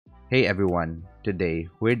Hey everyone, today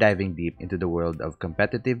we're diving deep into the world of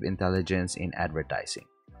competitive intelligence in advertising.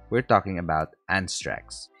 We're talking about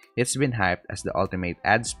Anstrex. It's been hyped as the ultimate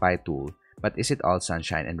ad spy tool, but is it all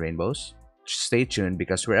sunshine and rainbows? Stay tuned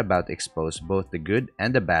because we're about to expose both the good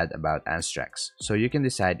and the bad about Anstrex, so you can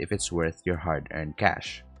decide if it's worth your hard-earned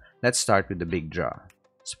cash. Let's start with the big draw.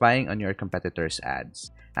 Spying on your competitors'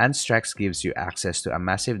 ads. Anstrex gives you access to a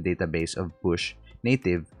massive database of push,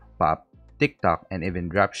 native, pop, TikTok, and even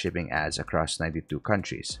dropshipping ads across 92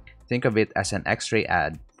 countries. Think of it as an X-ray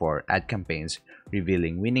ad for ad campaigns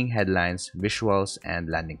revealing winning headlines, visuals, and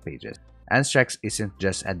landing pages. Anstrex isn't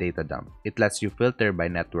just a data dump. It lets you filter by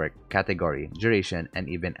network, category, duration, and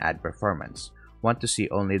even ad performance. Want to see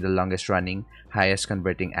only the longest running, highest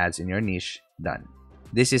converting ads in your niche? Done.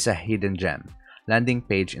 This is a hidden gem. Landing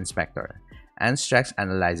Page Inspector. Anstrex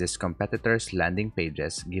analyzes competitors' landing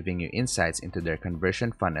pages, giving you insights into their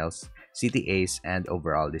conversion funnels, CTAs, and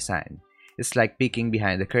overall design. It's like peeking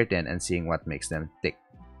behind the curtain and seeing what makes them tick.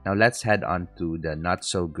 Now let's head on to the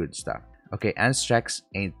not-so-good stuff. Okay, Anstrex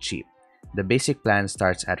ain't cheap. The basic plan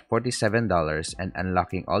starts at $47 and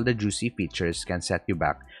unlocking all the juicy features can set you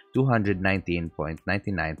back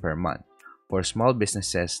 $219.99 per month. For small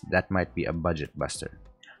businesses, that might be a budget buster.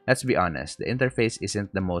 Let's be honest, the interface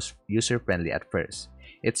isn't the most user-friendly at first.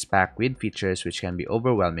 It's packed with features which can be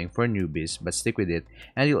overwhelming for newbies, but stick with it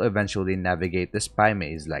and you'll eventually navigate the spy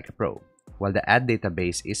maze like a pro. While the ad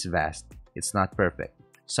database is vast, it's not perfect.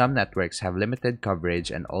 Some networks have limited coverage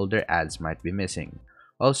and older ads might be missing.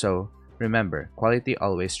 Also, remember, quality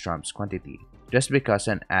always trumps quantity. Just because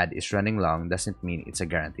an ad is running long doesn't mean it's a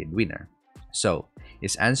guaranteed winner. So,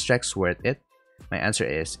 is Anstrex worth it? My answer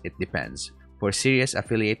is, it depends. For serious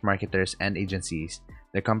affiliate marketers and agencies,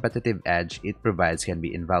 the competitive edge it provides can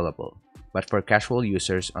be invaluable. But for casual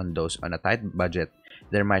users on those on a tight budget,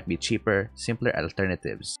 there might be cheaper, simpler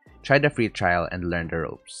alternatives. Try the free trial and learn the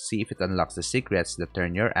ropes. See if it unlocks the secrets that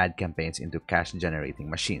turn your ad campaigns into cash-generating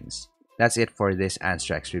machines. That's it for this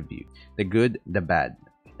Anstrex review. The good, the bad.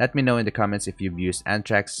 Let me know in the comments if you've used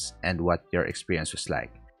Anstrex and what your experience was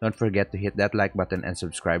like. Don't forget to hit that like button and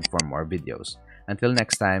subscribe for more videos. Until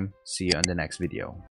next time, see you on the next video.